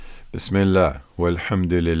Bismillah,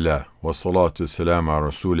 walhamdulillah, wa salatu salam ala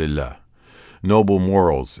rasulillah. Noble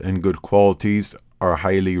morals and good qualities are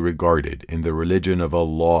highly regarded in the religion of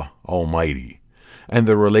Allah Almighty, and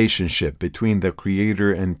the relationship between the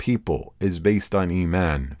Creator and people is based on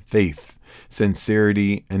Iman, faith,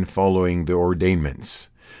 sincerity, and following the ordainments.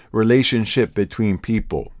 Relationship between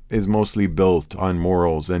people is mostly built on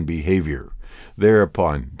morals and behavior.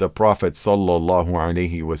 Thereupon, the Prophet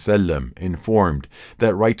ﷺ informed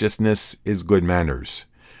that righteousness is good manners.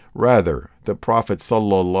 Rather, the Prophet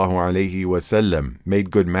ﷺ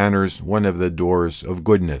made good manners one of the doors of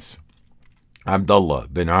goodness. Abdullah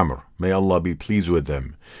bin Amr, may Allah be pleased with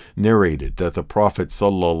him, narrated that the Prophet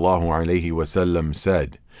ﷺ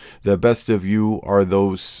said, "The best of you are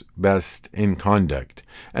those best in conduct."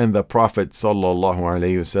 And the Prophet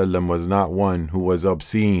ﷺ was not one who was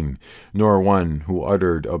obscene, nor one who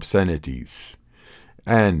uttered obscenities.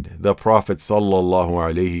 And the Prophet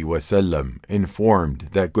ﷺ informed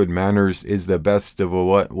that good manners is the best of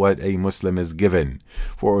what a Muslim is given.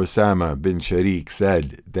 For Usama bin Sharik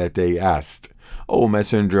said that they asked, "O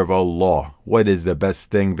Messenger of Allah, what is the best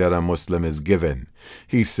thing that a Muslim is given?"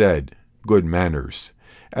 He said, "Good manners."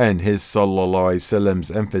 And his ﷺ's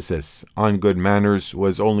emphasis on good manners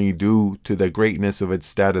was only due to the greatness of its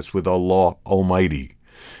status with Allah Almighty.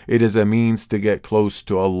 It is a means to get close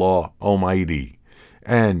to Allah Almighty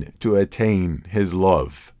and to attain His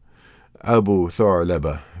love. Abu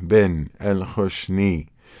Tha'laba bin al-Khushni,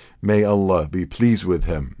 may Allah be pleased with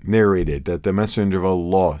him, narrated that the Messenger of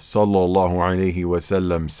Allah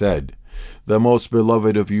ﷺ said, "The most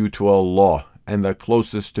beloved of you to Allah and the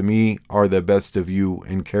closest to me are the best of you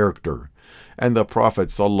in character." And the Prophet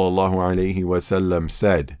ﷺ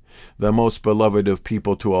said, "The most beloved of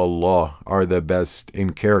people to Allah are the best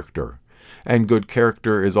in character." And good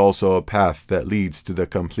character is also a path that leads to the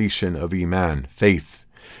completion of Iman, faith.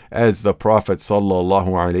 As the Prophet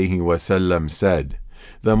ﷺ said,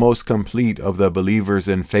 "The most complete of the believers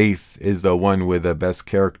in faith is the one with the best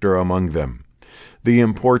character among them." The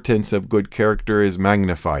importance of good character is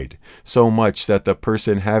magnified, so much that the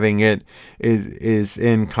person having it is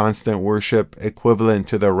in constant worship equivalent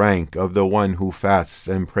to the rank of the one who fasts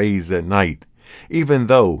and prays at night, even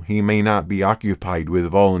though he may not be occupied with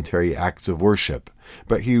voluntary acts of worship,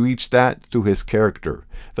 but he reached that through his character.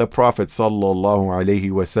 The Prophet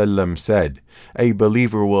ﷺ said, "A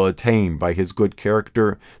believer will attain by his good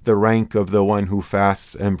character the rank of the one who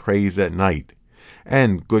fasts and prays at night."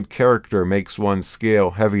 And good character makes one's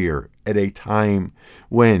scale heavier at a time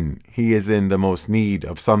when he is in the most need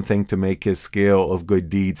of something to make his scale of good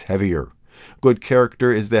deeds heavier. Good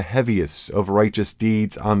character is the heaviest of righteous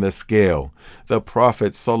deeds on the scale. The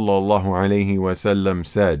Prophet ﷺ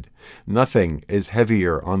said, "Nothing is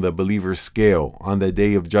heavier on the believer's scale on the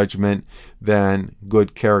day of judgment than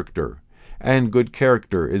good character." And good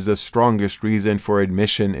character is the strongest reason for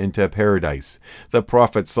admission into paradise. The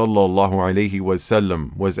Prophet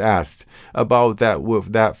ﷺ was asked about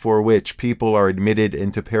that for which people are admitted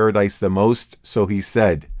into paradise the most, so he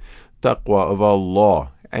said, "Taqwa of Allah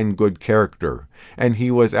and good character." And he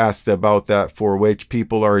was asked about that for which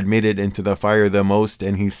people are admitted into the fire the most,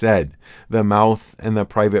 and he said, "The mouth and the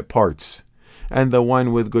private parts." And the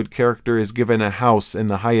one with good character is given a house in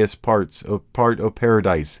the highest part of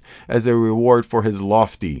paradise as a reward for his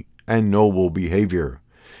lofty and noble behavior.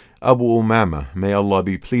 Abu Umama, may Allah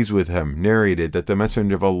be pleased with him, narrated that the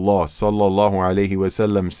Messenger of Allah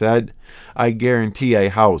ﷺ said, "I guarantee a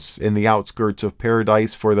house in the outskirts of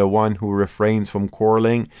paradise for the one who refrains from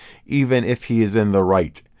quarreling, even if he is in the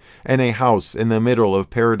right, and a house in the middle of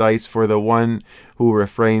paradise for the one who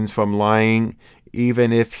refrains from lying,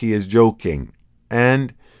 even if he is joking,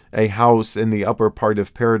 and a house in the upper part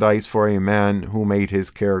of paradise for a man who made his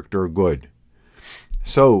character good."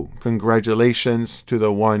 So, congratulations to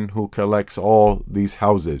the one who collects all these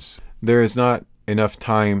houses. There is not enough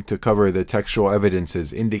time to cover the textual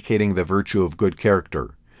evidences indicating the virtue of good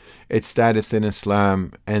character, its status in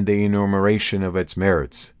Islam, and the enumeration of its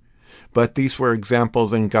merits. But these were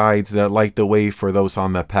examples and guides that light the way for those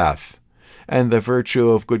on the path. And the virtue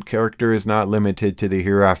of good character is not limited to the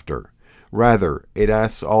hereafter. Rather, it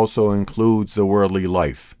also includes the worldly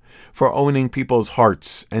life. For owning people's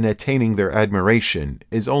hearts and attaining their admiration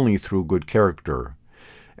is only through good character.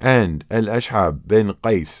 And Al-Ash'ab bin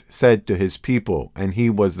Qais said to his people, and he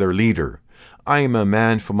was their leader, "I am a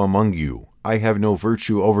man from among you. I have no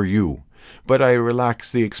virtue over you, but I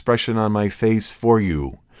relax the expression on my face for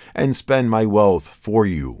you, and spend my wealth for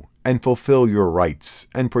you, and fulfill your rights,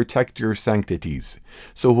 and protect your sanctities.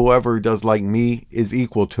 So whoever does like me is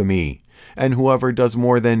equal to me, and whoever does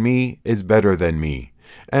more than me is better than me.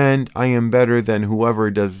 and I am better than whoever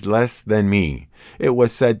does less than me. It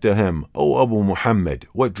was said to him, O Abu Muhammad,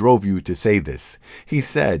 what drove you to say this? He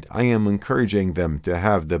said, I am encouraging them to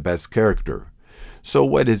have the best character. So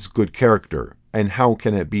what is good character, and how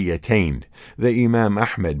can it be attained? The Imam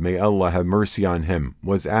Ahmad, may Allah have mercy on him,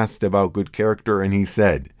 was asked about good character, and he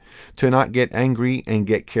said, to not get angry and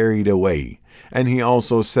get carried away. And he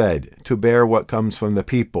also said, to bear what comes from the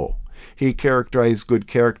people. He characterized good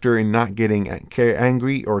character in not getting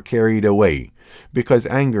angry or carried away, because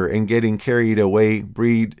anger and getting carried away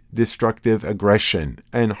breed destructive aggression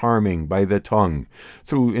and harming by the tongue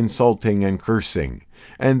through insulting and cursing,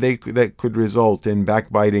 and that could result in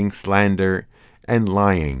backbiting, slander, and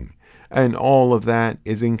lying, and all of that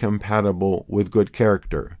is incompatible with good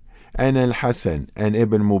character. And Al-Hasan and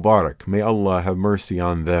Ibn Mubarak, may Allah have mercy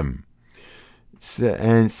on them,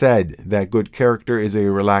 and said that good character is a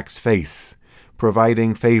relaxed face,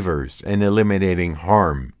 providing favors and eliminating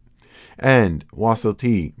harm. And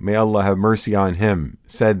Wasiti, may Allah have mercy on him,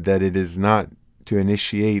 said that it is not to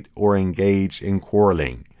initiate or engage in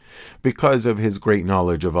quarreling, because of his great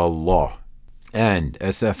knowledge of Allah. And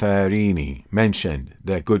As-Safarini mentioned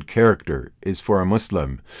that good character is for a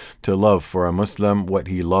Muslim to love for a Muslim what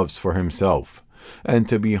he loves for himself, and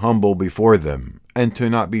to be humble before them, and to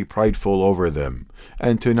not be prideful over them,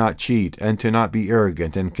 and to not cheat, and to not be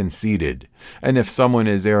arrogant and conceited. And if someone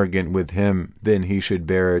is arrogant with him, then he should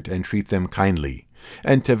bear it and treat them kindly,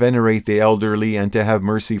 and to venerate the elderly, and to have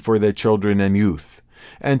mercy for the children and youth,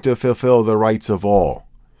 and to fulfill the rights of all,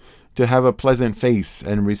 to have a pleasant face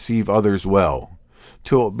and receive others well,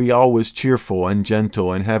 to be always cheerful and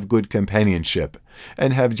gentle, and have good companionship,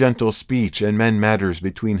 and have gentle speech and mend matters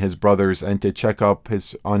between his brothers, and to check up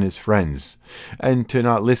on his friends, and to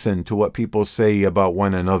not listen to what people say about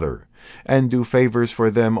one another, and do favors for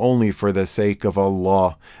them only for the sake of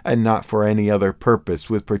Allah, and not for any other purpose,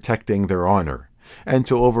 with protecting their honor, and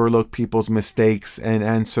to overlook people's mistakes and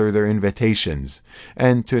answer their invitations,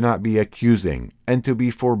 and to not be accusing, and to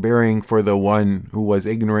be forbearing for the one who was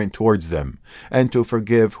ignorant towards them, and to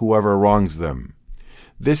forgive whoever wrongs them.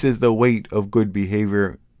 This is the weight of good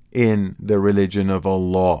behavior in the religion of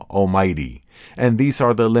Allah Almighty, and these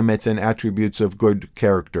are the limits and attributes of good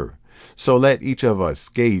character. So let each of us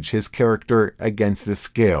gauge his character against the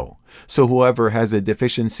scale. So whoever has a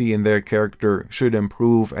deficiency in their character should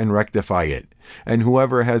improve and rectify it. And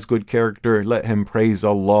whoever has good character, let him praise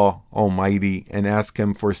Allah Almighty and ask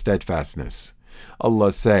him for steadfastness.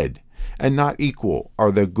 Allah said, and not equal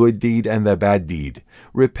are the good deed and the bad deed.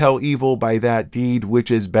 Repel evil by that deed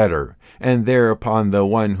which is better, and thereupon the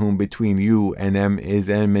one whom between you and him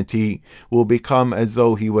is enmity will become as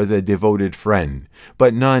though he was a devoted friend.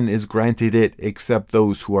 But none is granted it except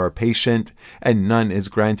those who are patient, and none is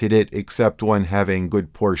granted it except one having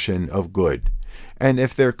good portion of good. And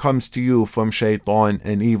if there comes to you from Shaitan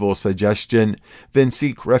an evil suggestion, then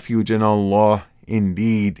seek refuge in Allah.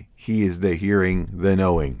 Indeed, He is the hearing, the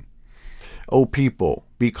knowing. O people,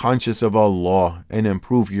 be conscious of Allah and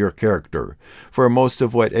improve your character, for most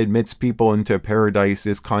of what admits people into paradise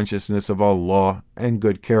is consciousness of Allah and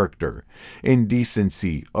good character.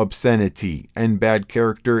 Indecency, obscenity, and bad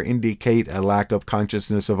character indicate a lack of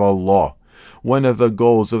consciousness of Allah. One of the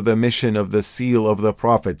goals of the mission of the seal of the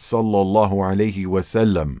Prophet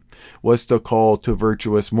ﷺ was to call to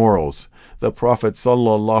virtuous morals. The Prophet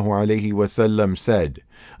ﷺ said,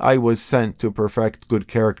 I was sent to perfect good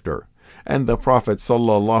character. And the Prophet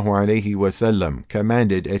ﷺ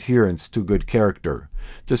commanded adherence to good character,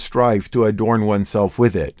 to strive to adorn oneself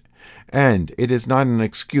with it. And it is not an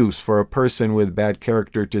excuse for a person with bad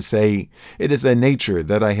character to say, it is a nature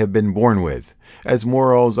that I have been born with, as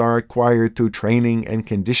morals are acquired through training and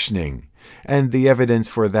conditioning. And the evidence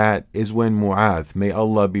for that is when Mu'adh, may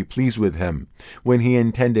Allah be pleased with him, when he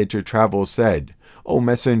intended to travel, said, O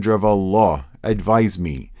Messenger of Allah, advise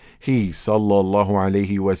me. He,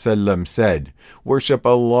 ﷺ, said, worship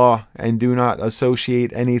Allah and do not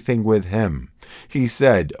associate anything with Him. He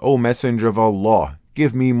said, O Messenger of Allah,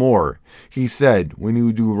 give me more. He said, when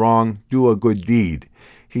you do wrong, do a good deed.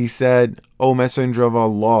 He said, O Messenger of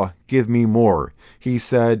Allah, give me more. He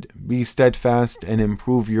said, be steadfast and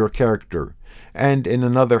improve your character. And in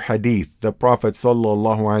another hadith, the Prophet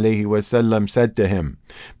ﷺ said to him,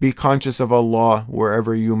 be conscious of Allah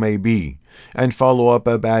wherever you may be, and follow up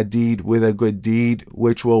a bad deed with a good deed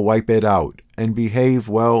which will wipe it out, and behave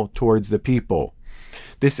well towards the people.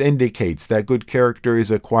 This indicates that good character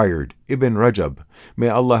is acquired. Ibn Rajab, may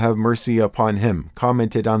Allah have mercy upon him,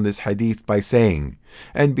 commented on this hadith by saying,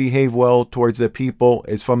 and behave well towards the people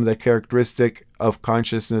is from the characteristic of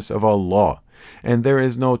consciousness of Allah, and there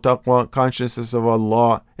is no taqwa, consciousness of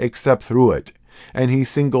Allah, except through it. and he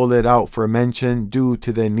singled it out for mention due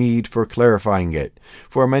to the need for clarifying it.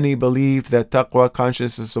 For many believe that taqwa,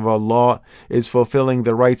 consciousness of Allah, is fulfilling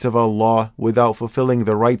the rights of Allah without fulfilling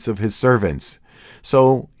the rights of His servants.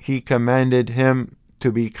 So he commanded him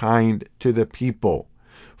to be kind to the people.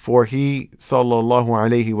 For he, sallallahu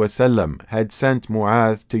alaihi wasallam, had sent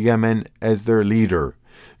Mu'adh to Yemen as their leader,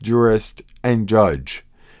 jurist, and judge.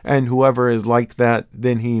 And whoever is like that,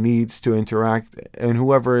 then he needs to interact with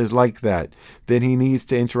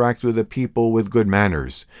the people with good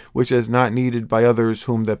manners, which is not needed by others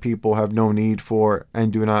whom the people have no need for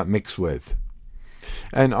and do not mix with.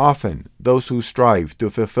 And often, those who strive to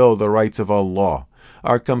fulfill the rights of Allah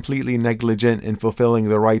are completely negligent in fulfilling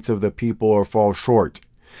the rights of the people or fall short.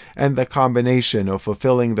 And the combination of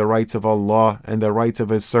fulfilling the rights of Allah and the rights of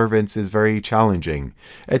His servants is very challenging,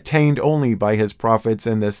 attained only by His prophets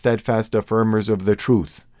and the steadfast affirmers of the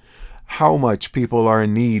truth. How much people are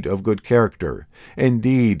in need of good character.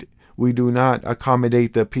 Indeed, we do not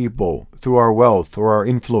accommodate the people through our wealth or our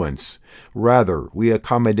influence. Rather, we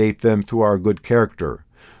accommodate them through our good character.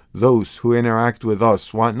 Those who interact with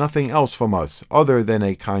us want nothing else from us other than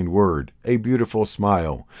a kind word, a beautiful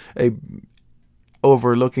smile,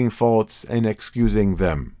 overlooking faults and excusing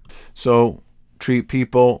them. So, treat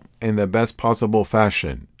people in the best possible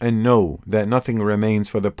fashion, and know that nothing remains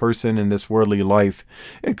for the person in this worldly life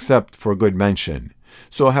except for good mention.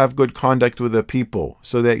 So have good conduct with the people,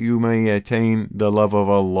 so that you may attain the love of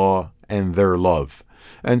Allah and their love,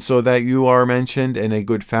 and so that you are mentioned in a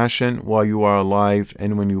good fashion while you are alive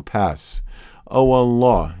and when you pass. O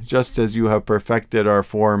Allah, just as you have perfected our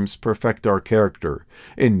forms, perfect our character.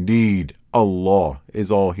 Indeed, Allah is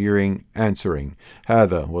all hearing, answering.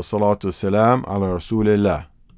 هذا والصلاة والسلام على رسول الله.